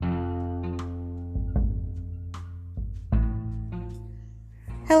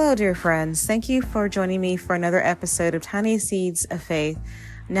Hello, dear friends. Thank you for joining me for another episode of Tiny Seeds of Faith.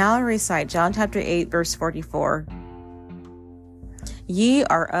 Now I recite John chapter 8, verse 44. Ye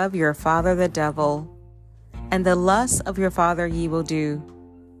are of your father the devil, and the lusts of your father ye will do.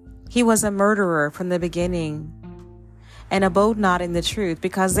 He was a murderer from the beginning, and abode not in the truth,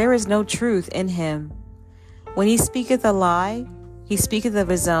 because there is no truth in him. When he speaketh a lie, he speaketh of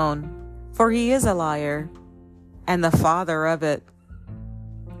his own, for he is a liar, and the father of it.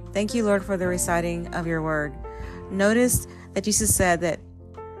 Thank you, Lord, for the reciting of your word. Notice that Jesus said that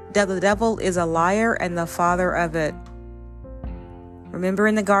the devil is a liar and the father of it. Remember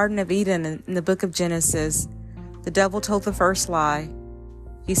in the Garden of Eden, in the book of Genesis, the devil told the first lie.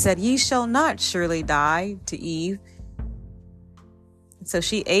 He said, "Ye shall not surely die," to Eve. So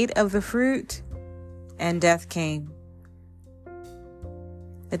she ate of the fruit and death came.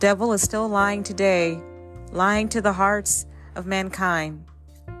 The devil is still lying today, lying to the hearts of mankind.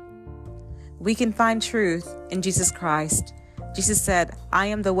 We can find truth in Jesus Christ. Jesus said, "I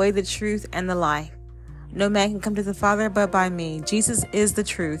am the way, the truth, and the life. No man can come to the Father but by me." Jesus is the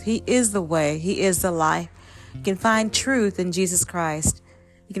truth. He is the way. He is the life. You can find truth in Jesus Christ.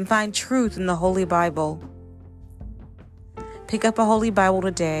 You can find truth in the Holy Bible. Pick up a Holy Bible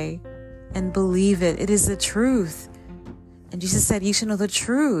today and believe it. It is the truth. And Jesus said, "You shall know the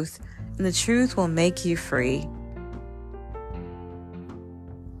truth, and the truth will make you free."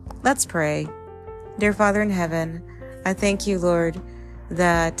 Let's pray. Dear Father in heaven, I thank you, Lord,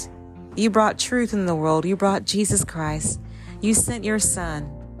 that you brought truth in the world. You brought Jesus Christ. You sent your Son,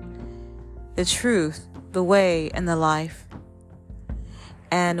 the truth, the way, and the life.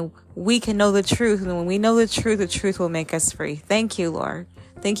 And we can know the truth. And when we know the truth will make us free. Thank you, Lord.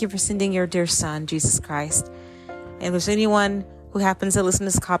 Thank you for sending your dear Son, Jesus Christ. And if there's anyone who happens to listen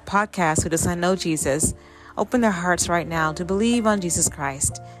to this podcast who does not know Jesus, open their hearts right now to believe on Jesus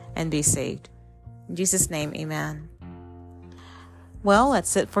Christ and be saved. In Jesus' name, amen. Well,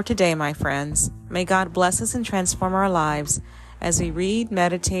 that's it for today, my friends. May God bless us and transform our lives as we read,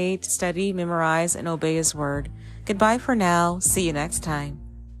 meditate, study, memorize, and obey His word. Goodbye for now. See you next time.